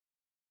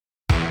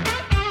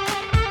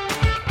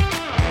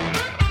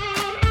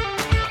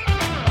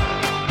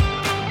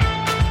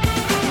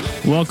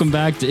Welcome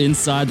back to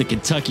Inside the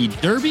Kentucky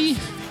Derby.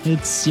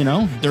 It's,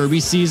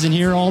 Derby season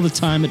here all the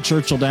time at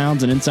Churchill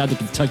Downs, and Inside the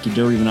Kentucky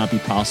Derby would not be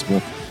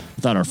possible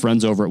without our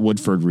friends over at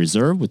Woodford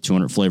Reserve. With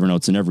 200 flavor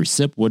notes in every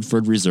sip,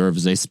 Woodford Reserve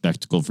is a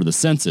spectacle for the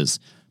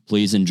senses.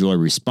 Please enjoy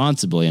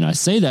responsibly. And I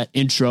say that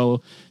intro,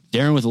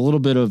 Darren, with a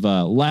little bit of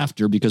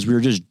laughter, because we were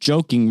just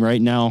joking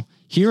right now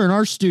here in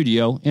our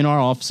studio, in our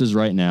offices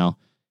right now,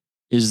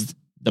 is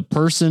the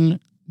person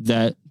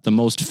that the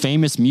most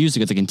famous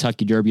music at the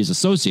Kentucky Derby is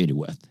associated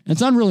with. And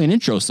it's not really an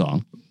intro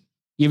song,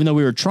 even though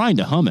we were trying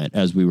to hum it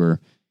as we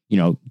were,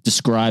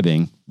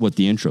 describing what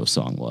the intro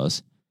song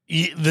was.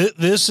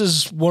 This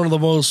is one of the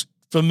most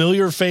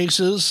familiar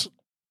faces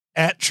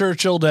at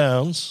Churchill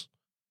Downs.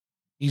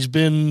 He's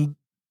been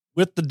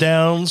with the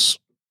Downs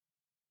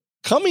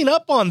coming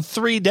up on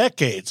 3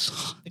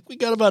 decades. I think we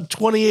got about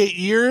 28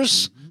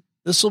 years.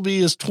 This will be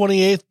his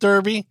 28th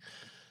Derby.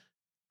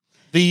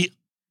 The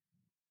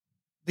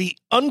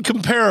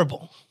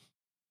uncomparable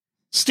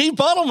Steve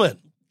Buttleman.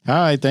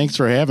 Hi, thanks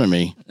for having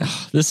me.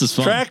 This is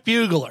fun. Track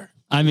bugler.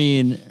 I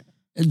mean,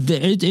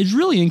 it's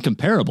really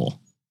incomparable.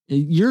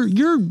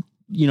 Your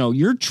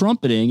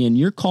trumpeting and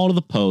your call to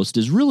the post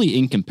is really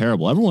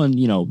incomparable. Everyone,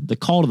 the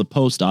call to the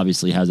post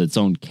obviously has its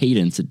own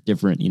cadence at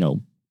different,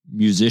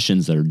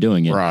 musicians that are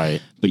doing it.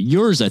 Right. But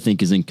yours, I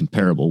think, is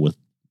incomparable with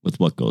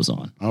what goes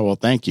on. Oh, well,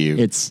 thank you.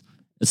 It's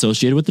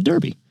associated with the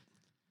Derby.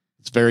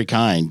 It's very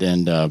kind,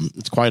 and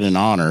it's quite an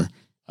honor.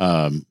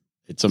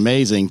 It's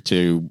amazing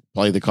to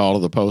play the call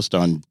to the post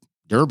on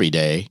Derby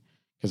Day,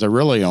 because I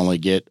really only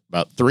get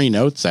about 3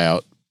 notes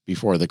out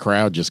before the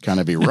crowd just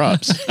kind of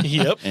erupts.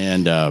 Yep.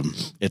 And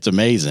it's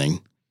amazing.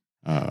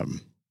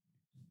 And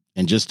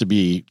just to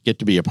get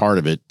to be a part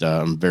of it,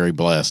 I'm very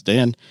blessed.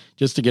 And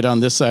just to get on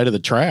this side of the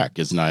track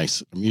is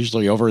nice. I'm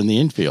usually over in the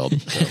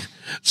infield. So.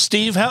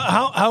 Steve,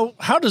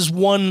 how does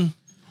one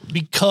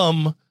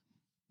become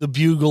the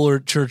bugler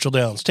at Churchill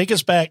Downs? Take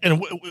us back.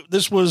 And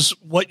this was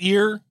what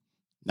year?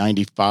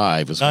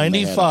 95 was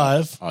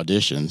 95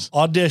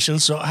 auditions.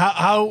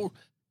 So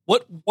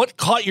what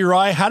caught your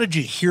eye? How did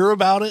you hear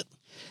about it?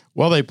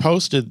 Well, they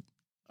posted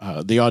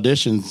the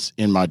auditions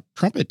in my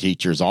trumpet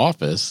teacher's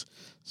office.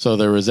 So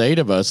there was 8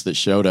 of us that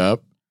showed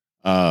up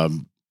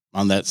on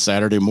that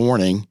Saturday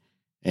morning,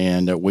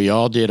 and we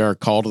all did our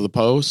call to the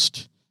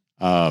post.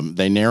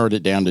 They narrowed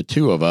it down to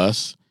 2 of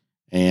us,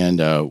 and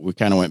we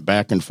kind of went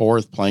back and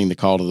forth playing the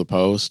call to the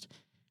post,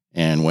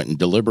 and went and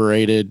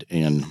deliberated,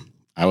 and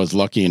I was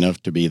lucky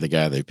enough to be the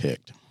guy they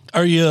picked.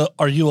 Are you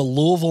a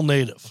Louisville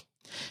native?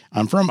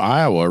 I'm from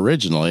Iowa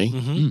originally,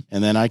 Mm-hmm.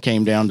 and then I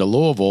came down to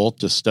Louisville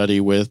to study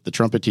with the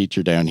trumpet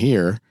teacher down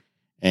here,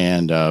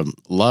 and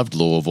loved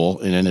Louisville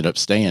and ended up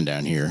staying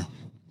down here.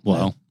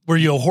 Wow. Were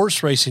you a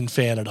horse racing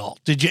fan at all?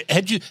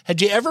 Had you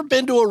ever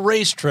been to a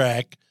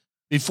racetrack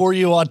before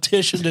you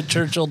auditioned at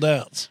Churchill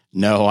Downs?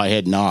 No, I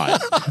had not.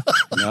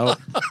 No.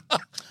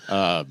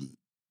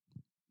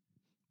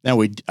 Now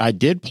I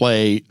did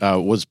play,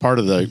 was part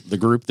of the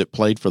group that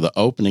played for the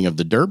opening of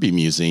the Derby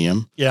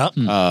Museum. Yeah.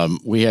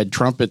 We had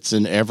trumpets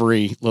in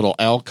every little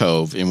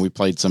alcove, and we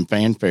played some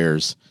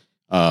fanfares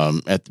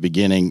at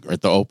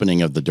the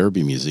opening of the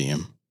Derby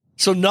Museum.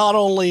 So not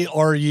only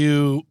are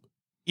you,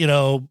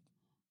 the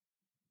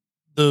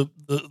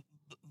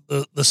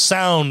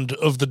sound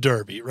of the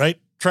Derby, right?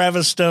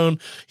 Travis Stone,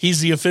 he's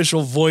the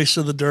official voice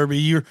of the Derby.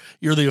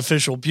 You're the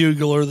official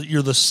bugler.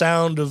 You're the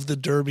sound of the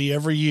Derby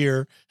every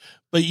year.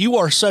 But you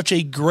are such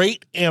a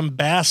great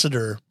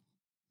ambassador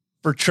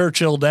for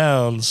Churchill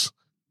Downs.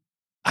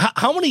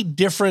 How many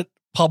different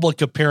public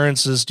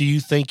appearances do you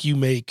think you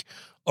make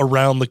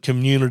around the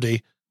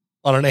community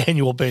on an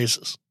annual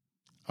basis?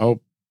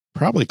 Oh,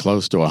 probably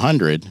close to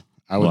 100,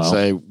 I would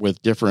say,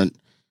 with different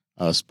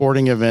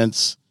sporting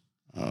events,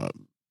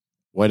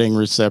 wedding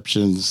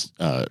receptions,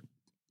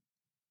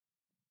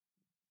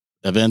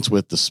 events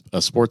with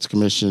the Sports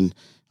Commission,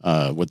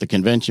 with the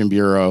Convention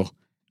Bureau.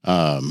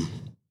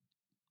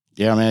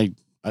 Yeah, I mean,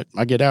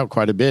 I get out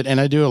quite a bit, and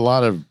I do a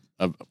lot of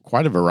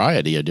quite a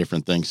variety of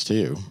different things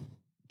too.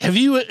 Have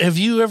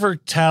you ever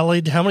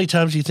tallied how many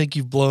times you think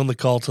you've blown the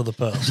call to the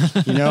post?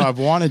 I've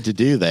wanted to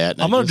do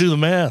that. I'm going to do the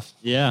math.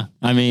 Yeah.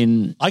 I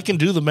mean, I can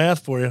do the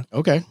math for you.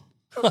 Okay.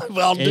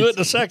 I'll do it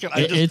in a second.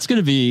 It's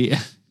going to be,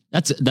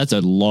 that's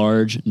a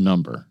large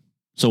number.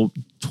 So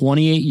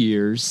 28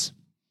 years.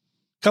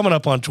 Coming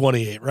up on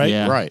 28, right?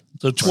 Yeah. Right.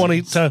 So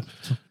 20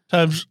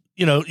 times,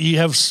 you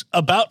have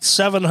about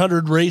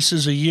 700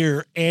 races a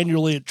year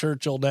annually at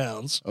Churchill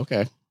Downs.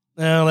 Okay.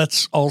 Now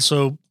that's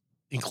also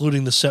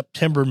including the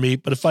September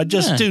meet. But if I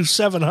just do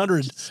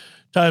 700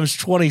 times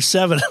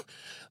 27,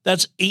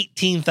 that's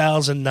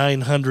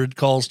 18,900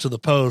 calls to the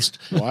post.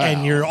 Wow.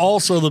 And you're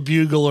also the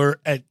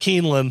bugler at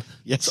Keeneland.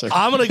 Yes, sir. So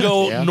I'm going to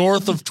go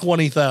north of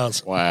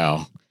 20,000.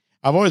 Wow.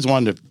 I've always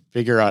wanted to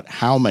figure out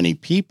how many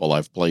people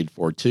I've played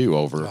for too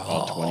over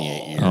all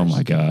 28 years. Oh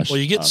my gosh. Well,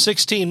 you get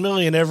 16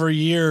 million every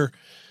year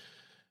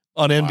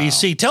on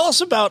NBC. Wow. Tell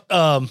us about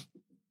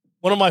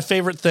one of my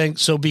favorite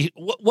things. So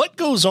what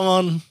goes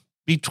on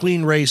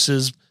between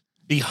races,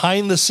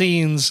 behind the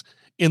scenes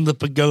in the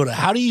pagoda?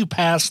 How do you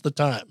pass the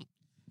time?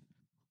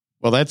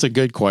 Well, that's a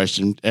good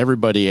question.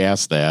 Everybody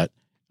asks that.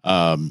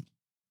 And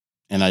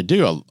I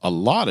do a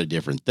lot of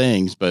different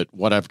things, but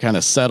what I've kind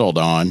of settled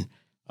on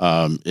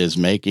is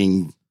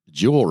making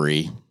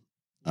jewelry,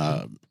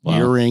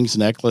 earrings,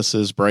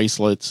 necklaces,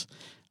 bracelets.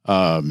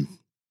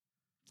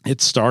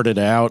 It started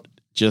out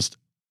just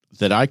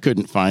that I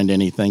couldn't find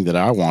anything that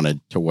I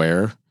wanted to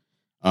wear.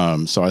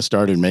 So I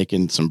started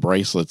making some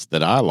bracelets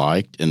that I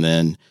liked, and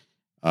then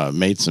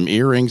made some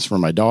earrings for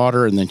my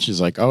daughter. And then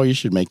she's like, "Oh, you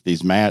should make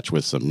these match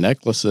with some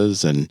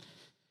necklaces." And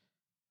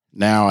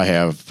now I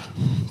have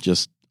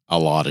just a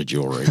lot of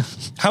jewelry.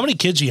 How many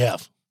kids you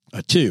have?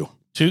 2.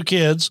 2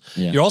 kids.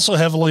 Yeah. You're also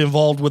heavily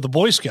involved with the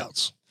Boy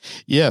Scouts.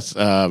 Yes.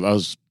 I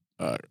was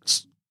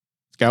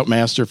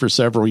Scoutmaster for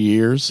several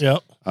years.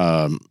 Yep.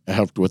 I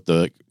helped with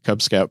the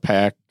Cub Scout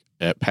pack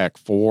at Pack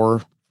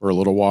 4 for a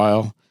little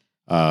while.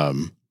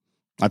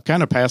 I've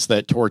kind of passed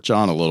that torch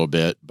on a little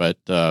bit, but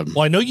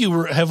well, I know you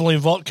were heavily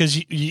involved because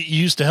you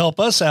used to help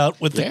us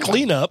out with the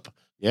cleanup.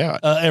 Yeah.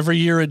 Every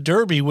year at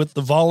Derby with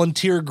the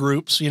volunteer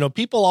groups. You know,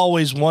 people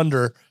always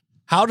wonder,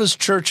 how does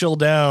Churchill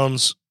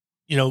Downs,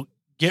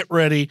 get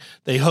ready?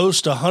 They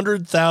host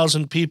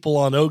 100,000 people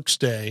on Oaks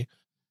Day.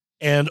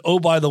 And, oh,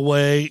 by the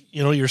way,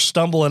 you're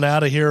stumbling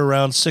out of here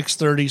around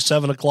 6:30,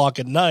 7 o'clock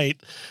at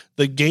night.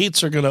 The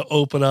gates are going to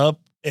open up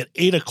at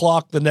 8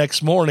 o'clock the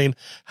next morning.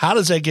 How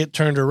does that get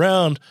turned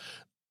around?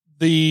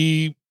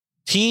 The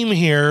team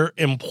here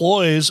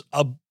employs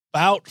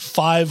about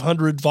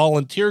 500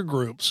 volunteer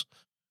groups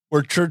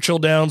where Churchill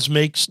Downs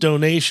makes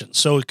donations.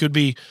 So it could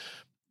be,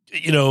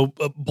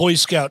 Boy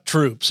Scout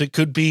troops. It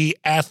could be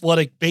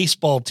athletic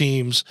baseball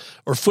teams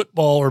or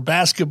football or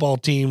basketball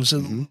teams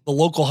in the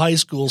local high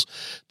schools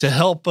to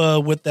help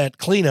with that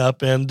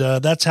cleanup. And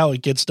that's how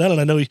it gets done.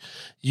 And I know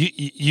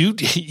you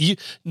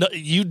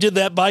did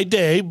that by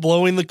day,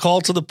 blowing the call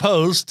to the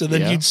post. And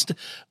then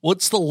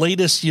what's the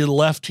latest you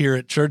left here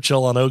at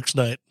Churchill on Oaks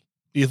Night,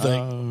 do you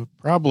think?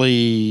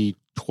 Probably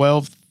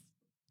 12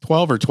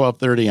 or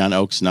 12:30 on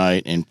Oaks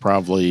Night, and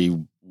probably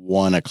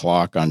 1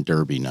 o'clock on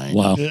Derby night.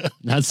 Wow.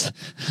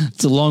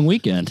 It's a long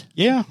weekend.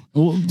 Yeah.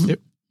 It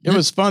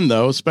was fun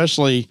though,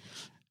 especially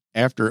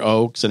after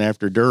Oaks and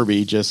after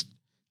Derby, just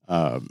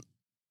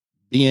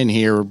being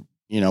here,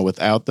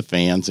 without the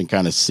fans and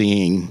kind of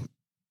seeing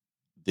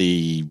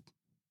the,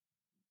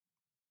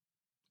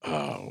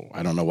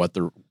 I don't know what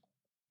the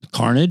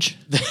carnage.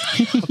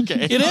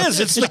 Okay. It is.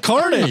 It's the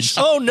carnage.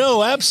 Oh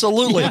no,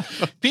 absolutely.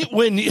 Yeah.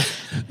 When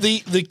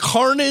the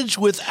carnage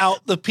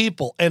without the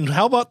people. And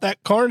how about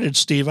that carnage,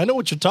 Steve? I know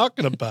what you're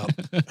talking about.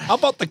 How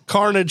about the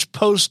carnage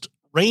post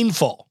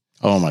rainfall?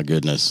 Oh my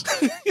goodness.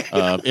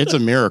 It's a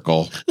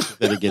miracle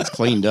that it gets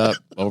cleaned up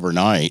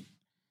overnight,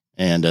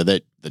 and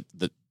that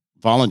the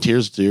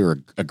volunteers do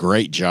a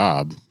great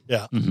job.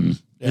 Yeah. Mm-hmm.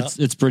 Yeah.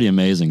 It's pretty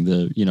amazing.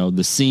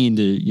 The scene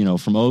to,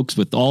 from Oaks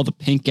with all the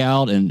pink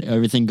out and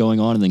everything going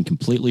on, and then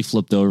completely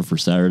flipped over for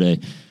Saturday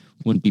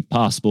wouldn't be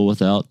possible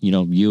without,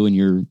 you and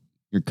your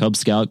Cub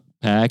Scout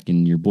pack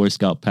and your Boy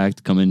Scout pack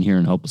to come in here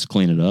and help us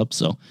clean it up.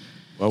 So,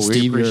 well,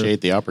 Steve, we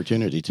appreciate the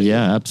opportunity to.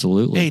 Yeah,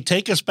 absolutely. Hey,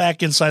 take us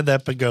back inside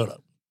that pagoda.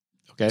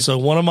 Okay. So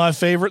one of my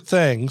favorite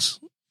things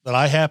that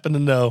I happen to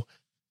know,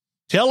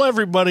 tell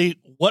everybody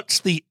what's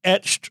the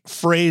etched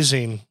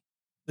phrasing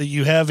that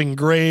you have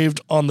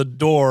engraved on the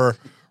door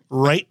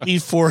right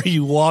before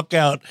you walk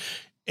out.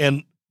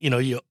 And,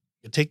 you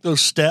take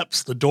those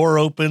steps, the door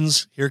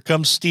opens, here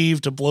comes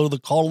Steve to blow the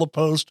call to the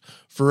post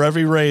for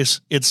every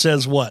race. It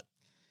says what?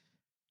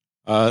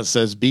 It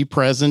says, be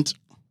present,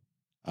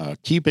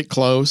 keep it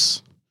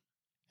close,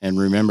 and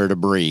remember to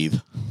breathe.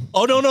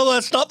 Oh, no,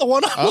 that's not the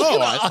one.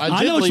 I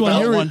did know which leave one.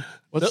 out one.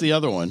 What's the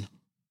other one?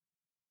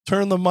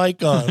 Turn the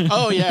mic on.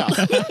 Oh, yeah.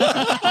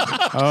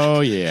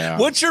 Oh, yeah.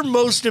 What's your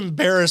most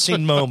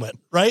embarrassing moment,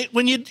 right?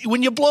 When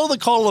you blow the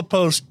call to the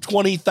post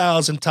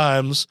 20,000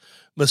 times,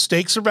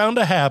 mistakes are bound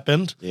to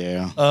happen.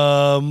 Yeah.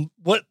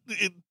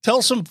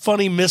 Tell some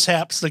funny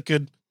mishaps that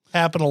could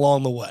happen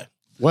along the way.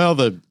 Well,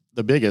 the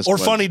biggest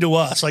funny to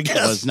us, I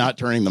guess, was not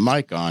turning the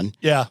mic on.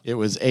 Yeah. It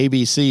was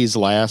ABC's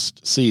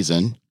last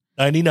season.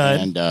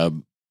 99.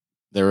 And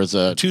there was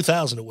a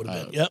 2000 it would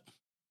have been. Yep.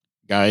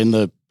 Guy in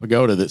the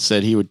pagoda that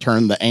said he would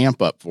turn the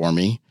amp up for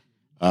me.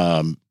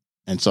 And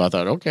so I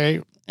thought,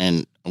 okay.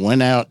 And I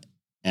went out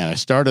and I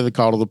started the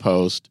call to the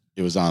post.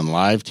 It was on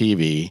live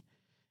TV.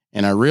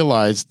 And I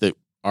realized that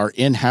our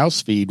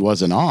in-house feed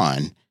wasn't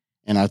on.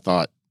 And I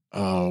thought,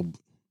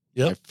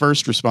 my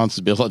first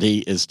responsibility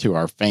is to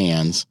our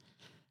fans.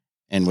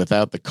 And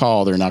without the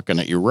call, they're not going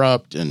to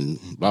erupt and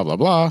blah, blah,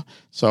 blah.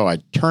 So I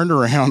turned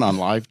around on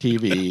live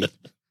TV,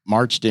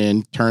 marched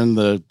in, turned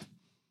the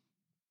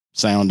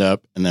sound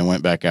up, and then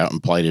went back out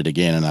and played it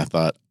again. And I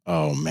thought,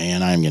 oh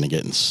man, I'm going to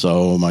get in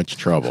so much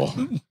trouble.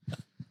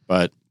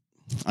 But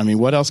I mean,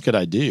 what else could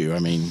I do? I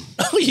mean,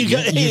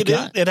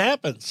 it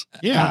happens.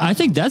 Yeah. I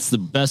think that's the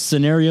best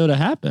scenario to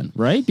happen,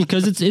 right?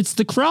 Because it's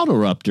the crowd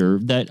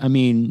erupter that, I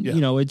mean,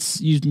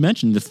 you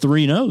mentioned the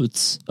 3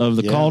 notes of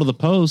the call to the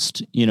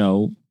post,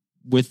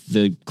 with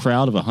the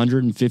crowd of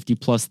 150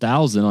 plus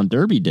thousand on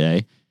Derby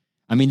Day.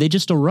 I mean, they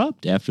just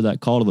erupt after that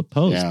call to the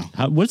post.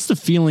 Yeah. What's the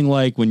feeling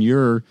like when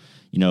you're,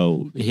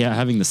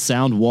 having the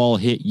sound wall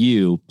hit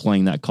you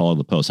playing that call to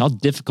the post? How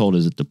difficult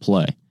is it to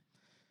play?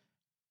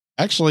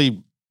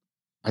 Actually,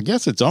 I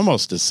guess it's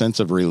almost a sense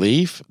of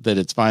relief that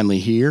it's finally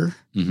here.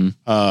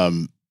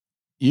 Mm-hmm.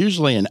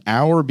 Usually an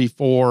hour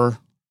before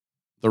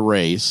the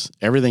race,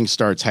 everything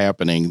starts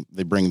happening.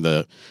 They bring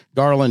the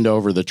garland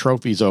over, the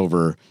trophies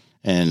over,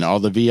 and all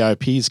the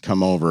VIPs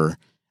come over,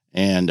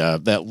 and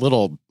that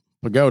little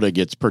pagoda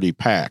gets pretty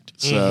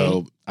packed.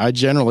 So I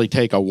generally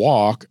take a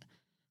walk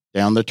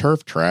down the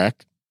turf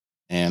track,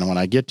 and when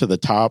I get to the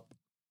top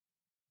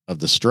of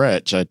the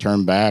stretch, I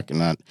turn back,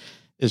 and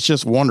it's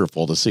just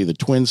wonderful to see the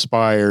twin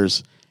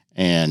spires,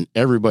 and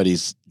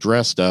everybody's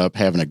dressed up,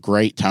 having a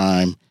great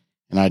time.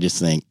 And I just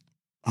think,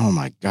 oh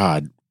my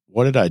God,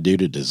 what did I do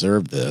to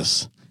deserve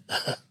this?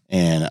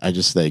 And I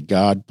just say,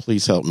 God,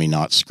 please help me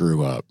not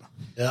screw up.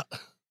 Yeah.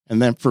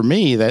 And then for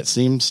me, that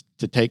seems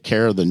to take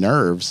care of the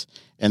nerves.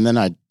 And then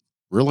I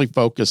really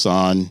focus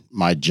on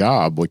my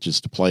job, which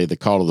is to play the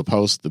call to the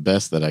post the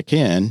best that I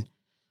can.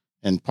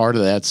 And part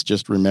of that's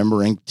just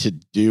remembering to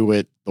do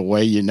it the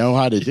way you know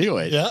how to do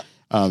it. Yeah.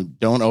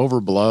 Don't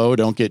overblow.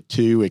 Don't get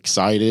too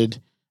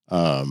excited.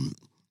 And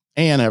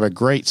have a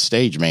great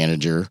stage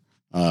manager.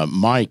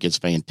 Mike is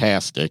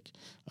fantastic.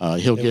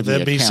 He'll give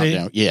me a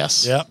countdown.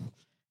 Yes. Yep.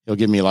 He'll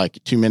give me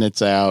like 2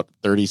 minutes out,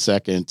 30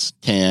 seconds,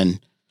 10.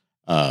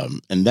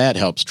 And that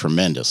helps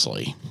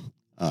tremendously.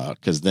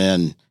 Cause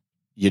then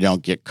you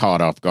don't get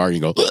caught off guard. You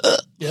go,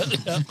 yeah.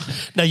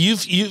 Now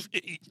you've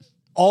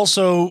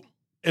also,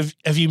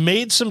 have you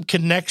made some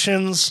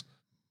connections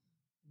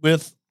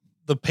with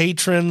the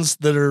patrons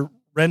that are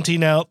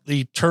renting out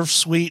the turf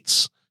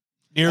suites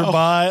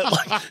nearby?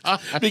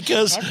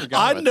 Because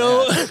I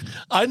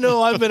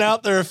know I've been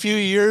out there a few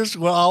years.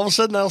 Well, all of a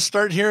sudden I'll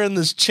start hearing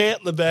this chant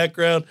in the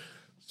background.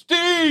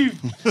 Steve,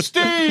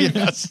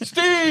 Yes.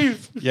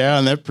 Steve. Yeah.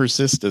 And that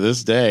persists to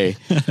this day.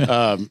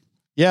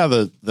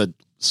 The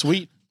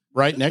suite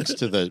right next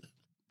to the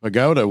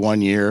pagoda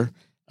one year,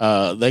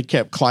 they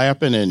kept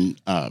clapping. And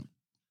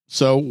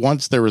so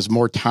once there was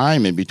more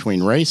time in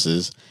between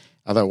races,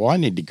 I thought, well, I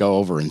need to go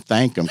over and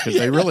thank them because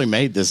they really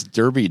made this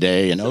Derby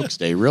Day and Oaks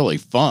Day really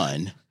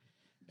fun.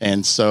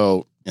 And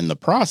so in the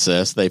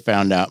process, they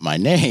found out my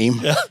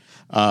name.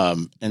 Yeah.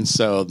 And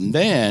so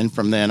then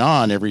from then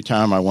on, every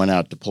time I went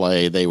out to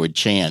play, they would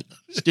chant,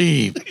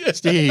 Steve,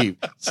 Steve,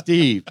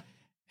 Steve.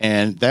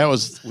 And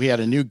we had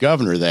a new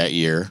governor that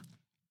year.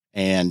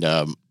 And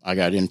I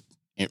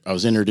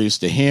was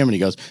introduced to him, and he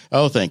goes,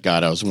 oh, thank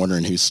God. I was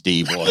wondering who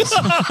Steve was.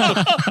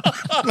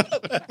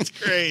 That's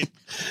great.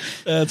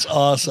 That's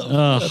awesome.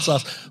 That's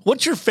awesome.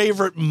 What's your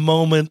favorite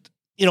moment?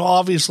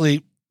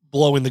 Obviously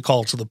blowing the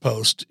call to the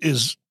post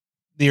is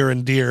near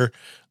and dear.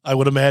 I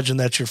would imagine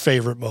that's your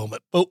favorite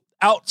moment. But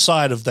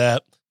outside of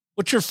that,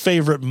 what's your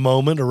favorite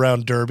moment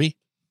around Derby?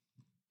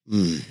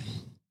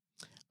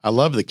 I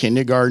love the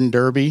kindergarten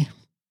Derby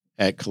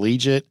at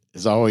Collegiate.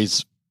 Is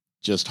always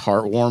just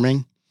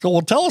heartwarming. So,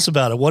 well, tell us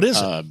about it. What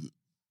is it?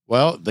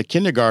 Well, the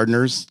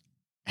kindergartners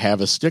have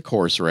a stick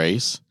horse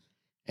race,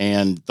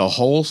 and the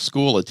whole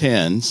school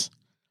attends.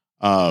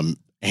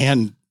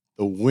 And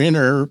the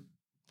winner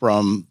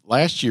from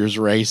last year's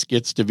race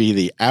gets to be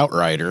the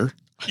outrider.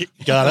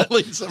 Got it.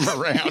 Leads them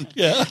around.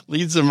 Yeah.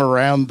 Leads them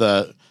around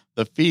the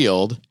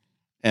field.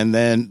 And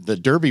then the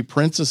Derby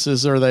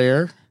princesses are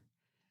there,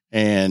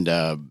 and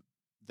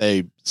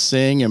they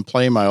sing and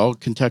play My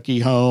Old Kentucky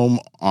Home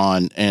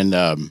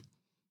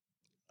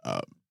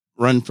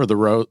Run for the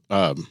Roses.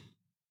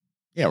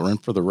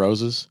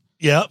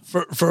 Yeah,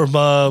 from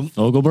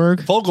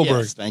Fogelberg.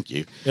 Yes, thank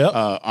you.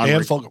 Yeah,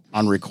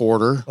 on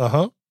recorder.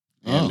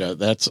 And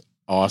that's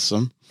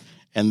awesome.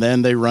 And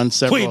then they run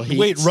several heats.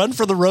 Wait, Run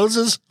for the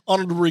Roses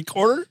on the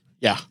recorder?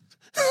 Yeah.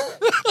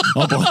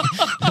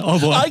 Oh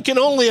boy! I can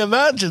only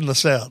imagine the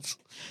sounds.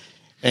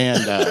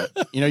 And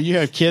you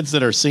have kids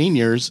that are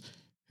seniors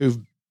who've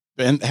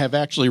have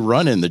actually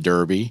run in the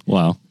Derby.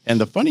 Wow! And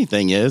the funny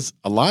thing is,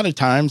 a lot of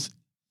times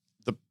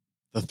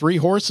the three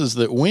horses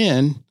that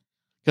win,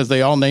 because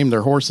they all name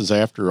their horses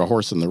after a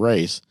horse in the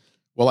race,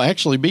 will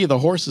actually be the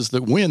horses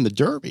that win the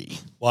Derby.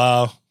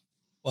 Wow.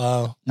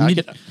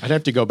 I'd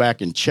have to go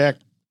back and check.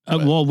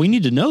 Well, we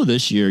need to know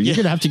this year. You're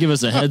going to have to give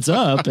us a heads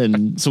up,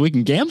 and so we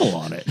can gamble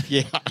on it.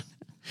 Yeah.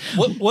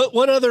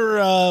 What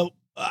other?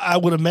 I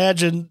would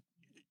imagine,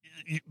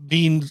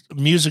 being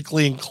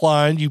musically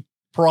inclined, you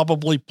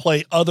probably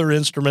play other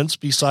instruments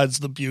besides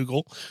the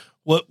bugle.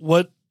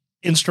 What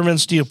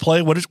instruments do you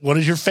play? What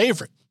is your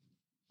favorite?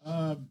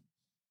 Well,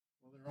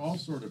 they're all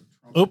sort of.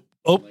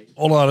 Hold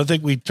on. I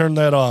think we turned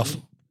that off.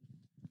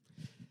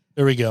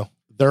 There we go.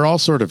 They're all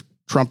sort of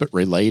trumpet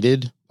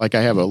related. Like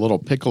I have a little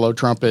piccolo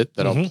trumpet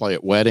that I'll play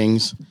at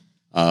weddings.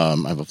 I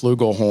have a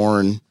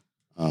flugelhorn,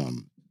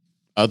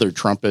 other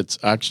trumpets.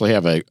 I actually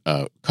have a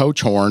coach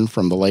horn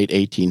from the late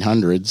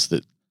 1800s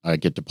that I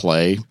get to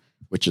play,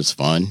 which is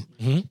fun.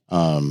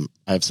 I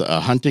have a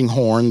hunting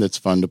horn that's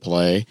fun to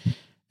play.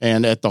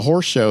 And at the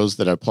horse shows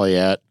that I play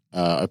at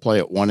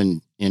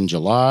one in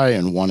July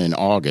and one in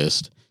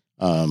August.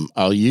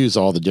 I'll use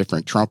all the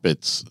different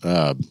trumpets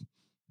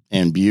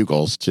and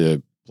bugles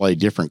to play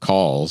different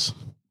calls.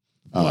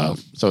 Wow.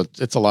 So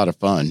it's a lot of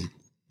fun.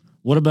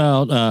 What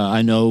about,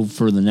 I know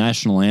for the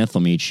national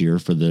anthem each year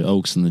for the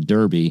Oaks and the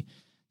Derby,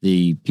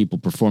 the people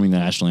performing the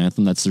national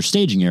anthem, that's their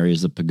staging area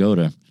is the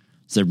pagoda.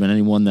 Has there been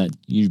anyone that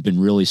you've been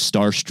really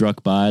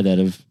starstruck by that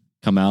have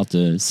come out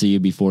to see you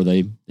before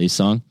they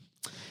sung?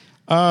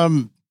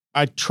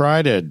 I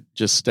try to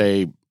just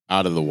stay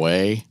out of the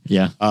way.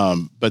 Yeah.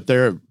 But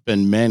there have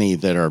been many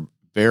that are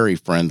very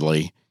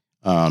friendly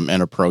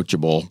and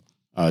approachable.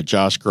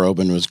 Josh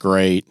Groban was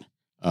great.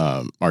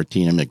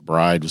 Martina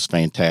McBride was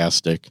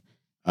fantastic.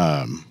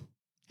 I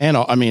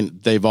mean,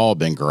 they've all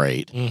been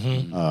great.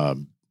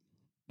 Mm-hmm.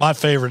 My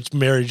favorite's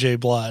Mary J.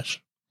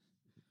 Blige.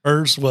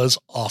 Hers was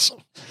awesome.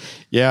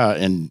 Yeah.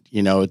 And,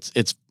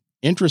 it's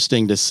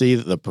interesting to see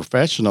that the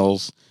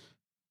professionals,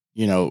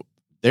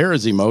 they're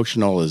as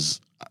emotional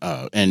as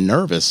and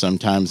nervous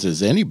sometimes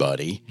as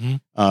anybody.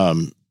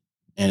 Mm-hmm.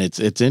 And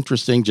it's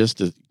interesting just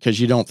because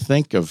you don't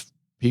think of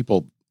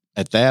people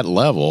at that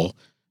level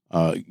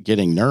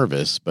getting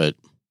nervous, but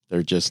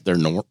they're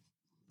normal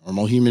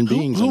human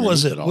beings. Who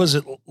was it? Was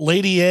it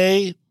Lady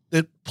A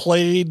that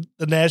played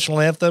the national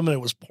anthem and it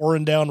was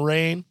pouring down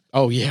rain?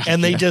 Oh yeah.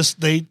 And they just,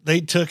 they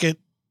took it.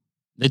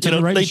 They took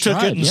it right They in took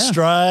stride, it in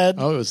stride.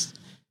 Oh, it was,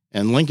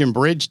 and Lincoln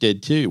Bridge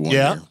did too. One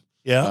year.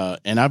 Yeah.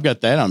 And I've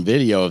got that on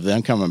video of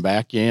them coming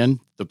back in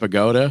the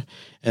pagoda,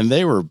 and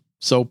they were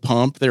so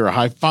pumped. They were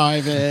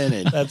high-fiving,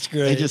 and That's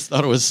great. they just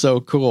thought it was so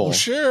cool. Well,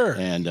 sure.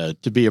 And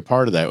to be a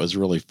part of that was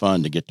really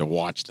fun to get to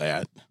watch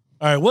that.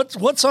 All right.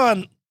 What's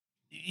on,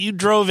 you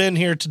drove in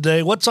here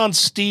today. What's on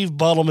Steve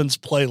Buttleman's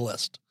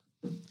playlist?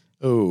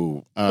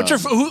 Oh,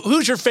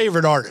 Who's your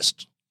favorite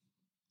artist?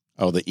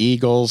 Oh, the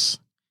Eagles.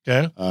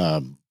 Okay.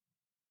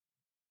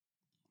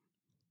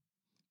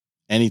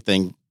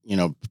 Anything,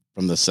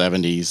 from the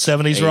 70s,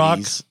 70s rock,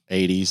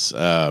 80s.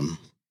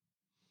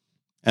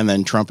 And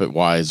then trumpet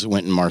wise,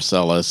 Wynton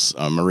Marsalis,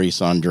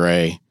 Maurice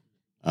Andre.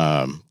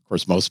 Of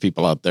course, most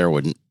people out there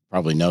wouldn't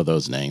probably know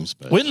those names,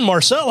 but Wynton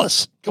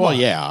Marsalis. Come on.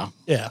 yeah.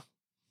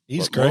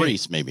 He's But great.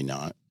 Maurice, maybe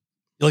not.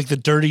 You like the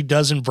Dirty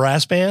Dozen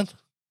brass band?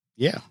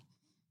 Yeah.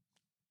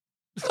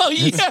 Oh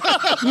yeah.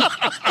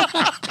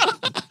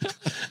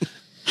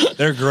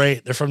 They're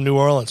great. They're from New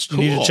Orleans. You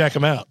need to Cool. check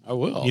them out. I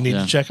will. You need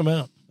to check them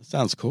out. That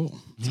sounds cool.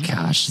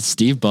 Gosh,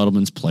 Steve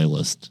Buttleman's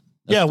playlist.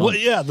 That's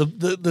Yeah. fun.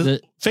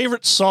 The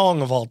favorite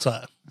song of all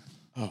time.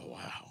 Oh,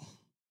 wow.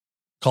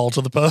 Call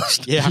to the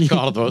Post. Yeah, I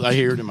call it those. I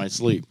hear it in my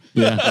sleep.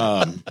 Yeah.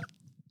 I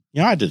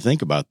had to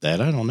think about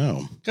that. I don't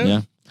know. Okay.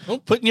 Yeah. Well,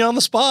 putting you on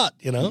the spot,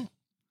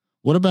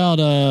 What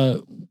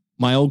about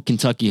My Old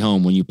Kentucky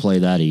Home when you play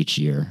that each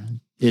year?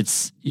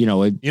 It's, we're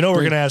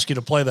going to ask you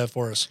to play that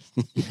for us.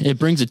 it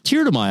brings a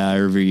tear to my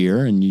eye every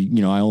year. And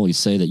I always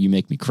say that you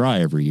make me cry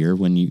every year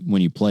when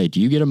you play.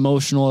 Do you get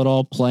emotional at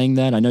all playing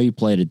that? I know you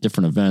play it at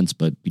different events,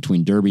 but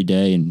between Derby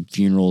Day and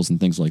funerals and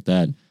things like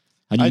that,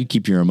 how do you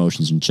keep your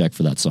emotions in check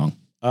for that song?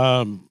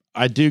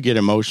 I do get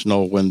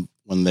emotional when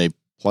they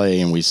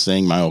play and we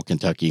sing My Old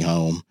Kentucky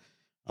Home.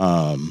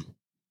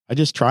 I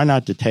just try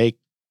not to take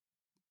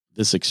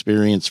this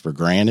experience for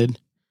granted.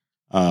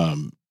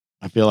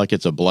 I feel like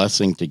it's a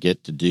blessing to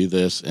get to do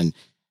this,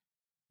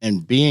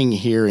 and being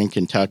here in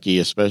Kentucky,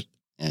 especially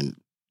and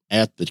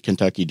at the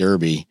Kentucky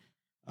Derby,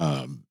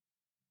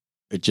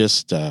 it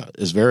just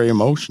is very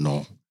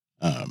emotional.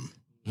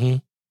 Mm-hmm.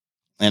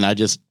 And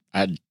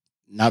I'm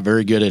not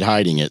very good at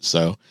hiding it.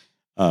 So,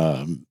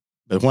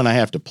 but when I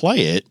have to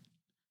play it,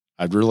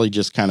 I'd really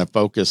just kind of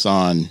focus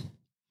on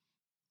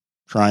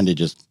trying to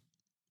just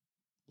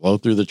blow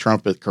through the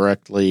trumpet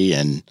correctly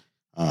and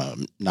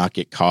not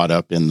get caught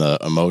up in the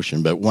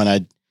emotion. But when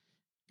I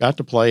got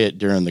to play it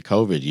during the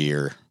COVID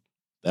year,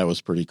 that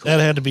was pretty cool. That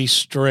had to be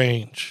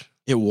strange.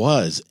 It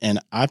was. And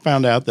I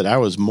found out that I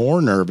was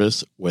more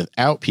nervous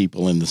without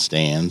people in the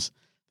stands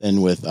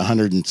than with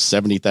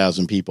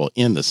 170,000 people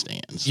in the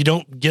stands. You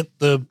don't get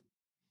the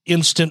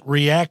instant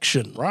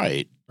reaction.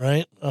 Right.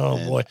 Right? Oh,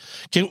 And- boy.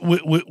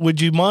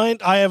 Would you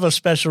mind? I have a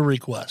special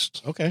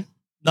request. Okay.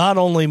 Not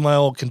only My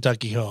Old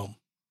Kentucky Home,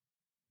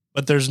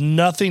 but there's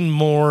nothing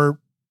more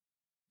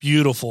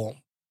beautiful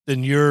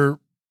than your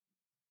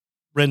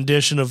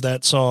rendition of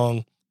that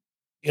song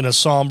in a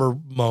somber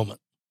moment.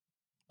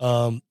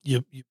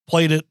 You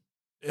played it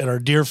at our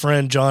dear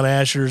friend John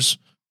Asher's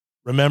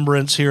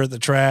remembrance here at the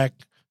track.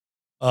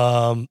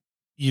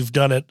 You've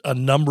done it a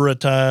number of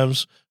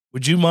times.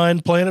 Would you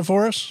mind playing it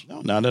for us?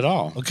 No, not at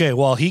all. Okay,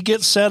 while he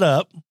gets set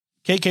up,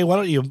 KK, why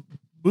don't you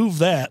move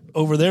that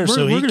over there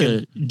We're he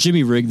gonna can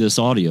Jimmy rig this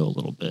audio a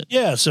little bit.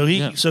 Yeah, so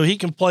he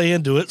can play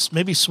into it.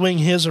 Maybe swing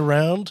his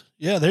around.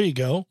 Yeah, there you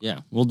go.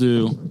 Yeah, we'll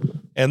do.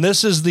 And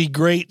this is the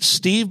great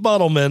Steve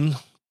Buttleman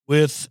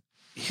with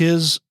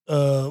his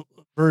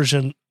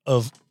version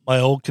of My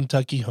Old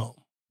Kentucky Home.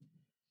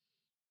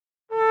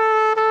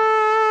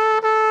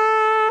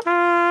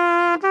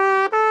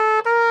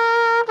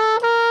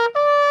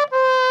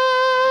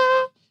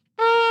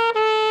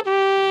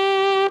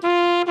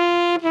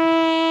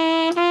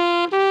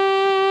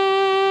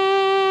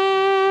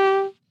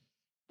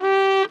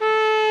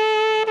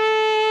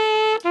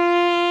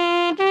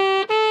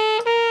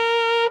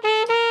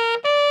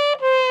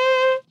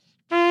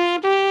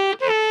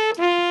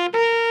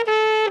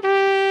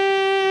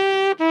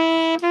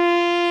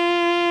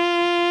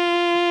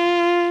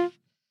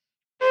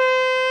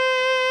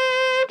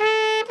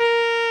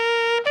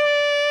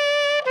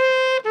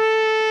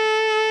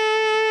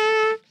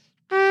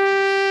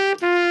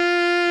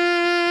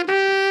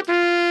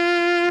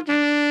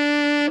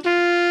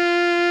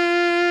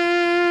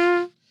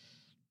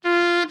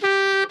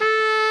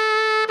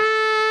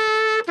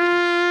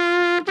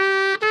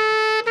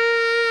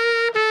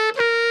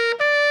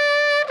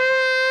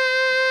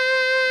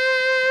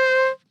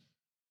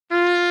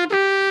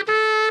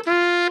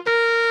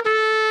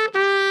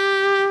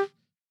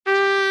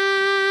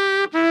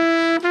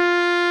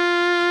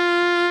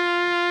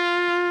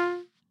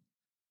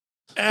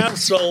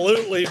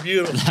 absolutely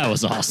beautiful. That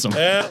was awesome.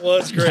 That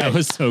was great. That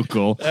was so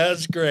cool.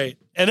 That's great.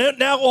 And then,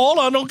 now, hold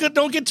on.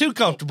 Don't get too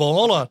comfortable.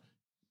 Hold on.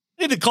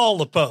 I need to call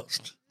the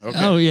post. Okay.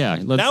 Oh, yeah.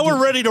 Now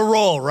we're ready to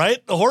roll,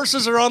 right? The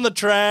horses are on the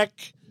track.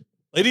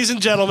 Ladies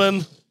and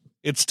gentlemen,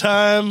 it's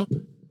time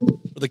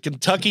for the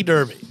Kentucky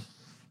Derby.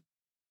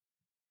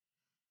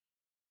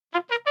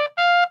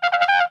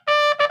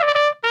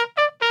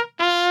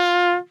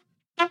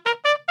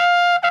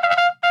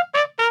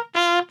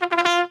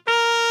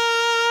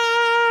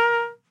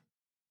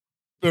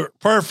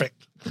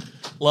 Perfect.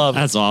 Love it.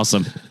 That's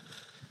awesome.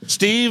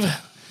 Steve,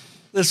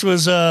 this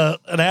was an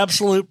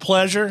absolute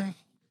pleasure.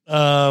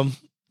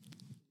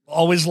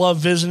 Always love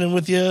visiting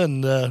with you,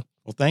 and Well,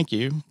 thank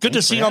you. good to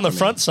Thanks see for you on the having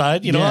front me.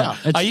 side. You know, Yeah,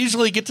 I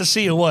usually get to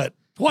see you,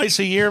 twice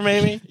a year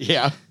maybe?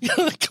 Yeah.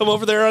 Come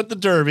over there at the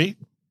Derby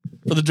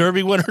for the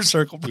Derby Winter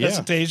Circle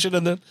presentation,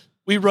 and then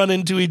we run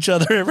into each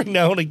other every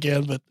now and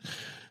again, but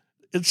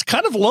it's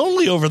kind of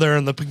lonely over there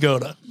in the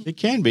pagoda. It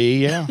can be,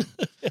 yeah.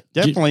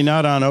 Definitely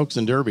not on Oaks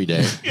and Derby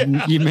Day.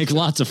 You make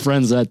lots of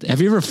friends. Have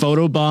you ever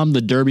photobombed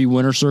the Derby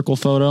Winter Circle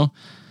photo?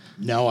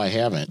 No, I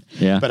haven't.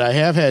 Yeah. But I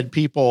have had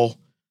people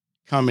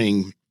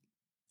coming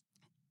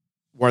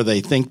where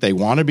they think they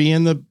want to be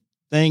in the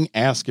thing,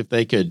 ask if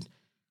they could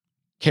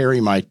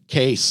carry my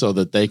case so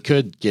that they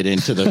could get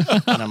into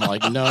the, and I'm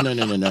like,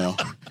 no.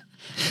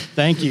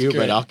 Thank you,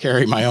 but I'll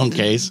carry my own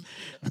case.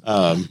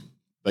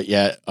 But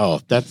yeah,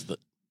 that's the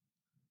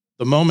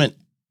moment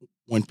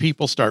when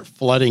people start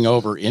flooding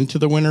over into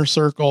the winter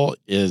circle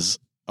is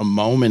a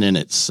moment in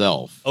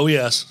itself. Oh,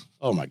 yes.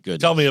 Oh my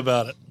goodness. Tell me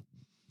about it.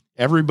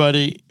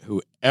 Everybody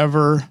who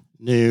ever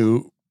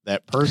knew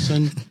that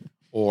person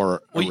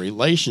or a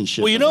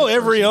relationship. Well, you know,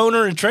 every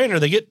owner and trainer,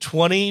 they get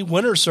 20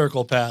 winter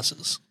circle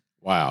passes.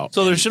 Wow.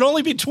 So there should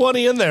only be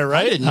 20 in there,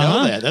 right? I didn't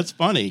know that. That's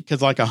funny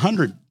because like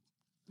 100,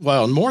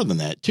 well, more than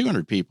that,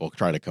 200 people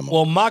try to come over.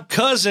 Well, my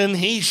cousin,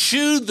 he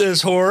shoed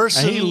this horse.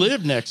 And he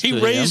lived next to him.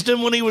 He raised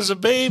him when he was a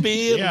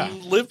baby. Yeah.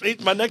 And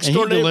lived my next And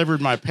door he neighbor.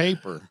 delivered my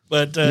paper.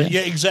 But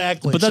yeah,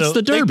 exactly. But that's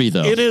the Derby,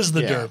 though. It is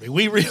the Yeah. Derby.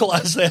 We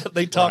realize that.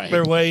 They talk Right.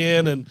 their way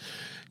in, and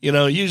you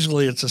know,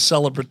 usually it's a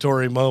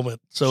celebratory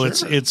moment. So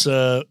Sure. it's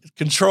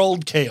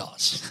controlled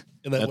chaos.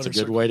 In that That's a winter good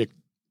circle. way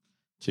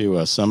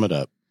to sum it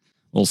up.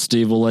 Well,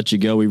 Steve, we'll let you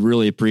go. We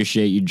really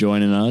appreciate you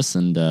joining us,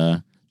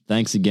 and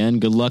thanks again.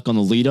 Good luck on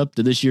the lead up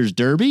to this year's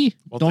Derby.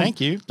 Well,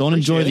 thank you. Don't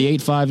enjoy Appreciate the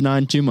it.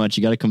 859 too much.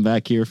 You got to come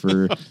back here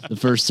for the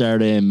first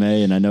Saturday in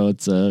May, and I know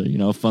it's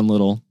a fun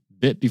little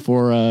bit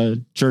before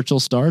Churchill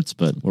starts,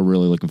 but we're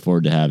really looking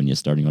forward to having you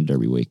starting on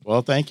Derby week.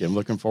 Well, thank you. I'm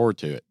looking forward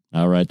to it.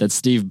 All right, that's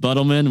Steve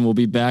Buttleman, and we'll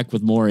be back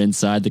with more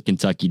Inside the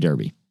Kentucky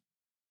Derby.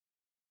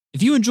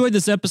 If you enjoyed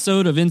this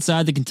episode of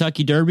Inside the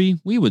Kentucky Derby,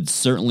 we would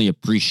certainly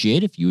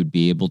appreciate if you would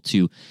be able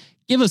to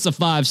give us a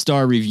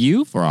 5-star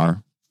review for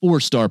our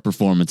 4-star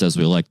performance, as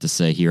we like to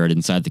say here at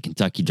Inside the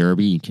Kentucky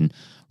Derby. You can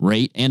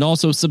rate and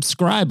also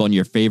subscribe on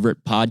your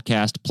favorite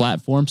podcast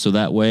platform, so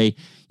that way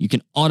you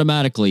can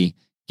automatically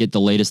get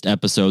the latest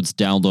episodes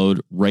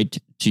download right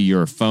to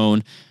your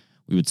phone.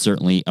 We would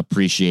certainly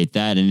appreciate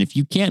that. And if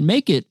you can't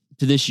make it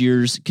to this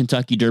year's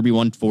Kentucky Derby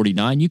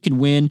 149, you can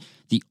win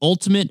the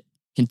ultimate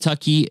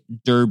Kentucky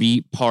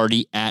Derby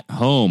party at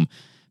home.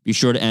 Be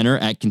sure to enter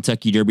at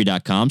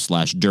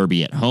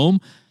KentuckyDerby.com/Derby at home.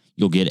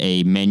 You'll get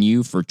a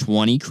menu for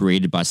 20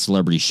 created by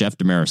celebrity chef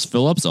Damaris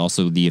Phillips,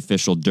 also the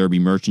official Derby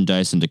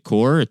merchandise and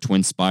decor, a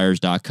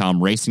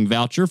TwinSpires.com racing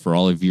voucher for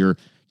all of your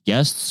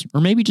guests, or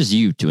maybe just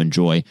you to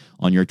enjoy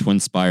on your Twin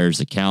Spires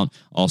account.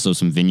 Also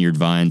some Vineyard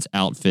Vines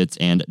outfits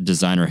and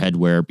designer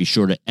headwear. Be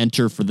sure to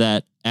enter for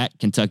that at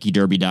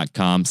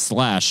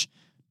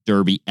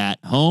KentuckyDerby.com/Derby at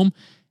home.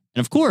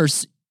 And of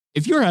course,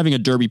 if you're having a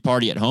Derby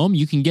party at home,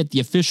 you can get the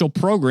official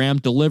program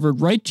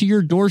delivered right to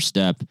your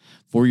doorstep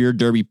for your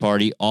Derby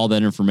party. All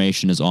that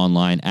information is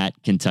online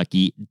at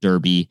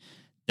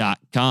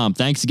KentuckyDerby.com.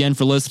 Thanks again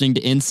for listening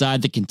to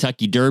Inside the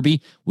Kentucky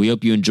Derby. We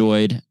hope you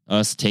enjoyed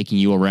us taking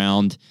you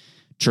around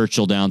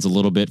Churchill Downs a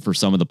little bit for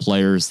some of the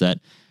players that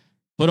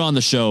put on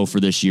the show for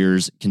this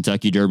year's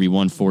Kentucky Derby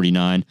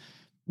 149.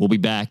 We'll be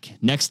back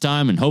next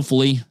time and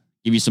hopefully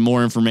give you some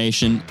more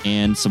information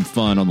and some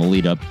fun on the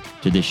lead up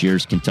to this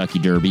year's Kentucky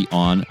Derby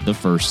on the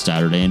first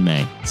Saturday in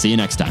May. See you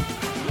next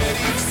time.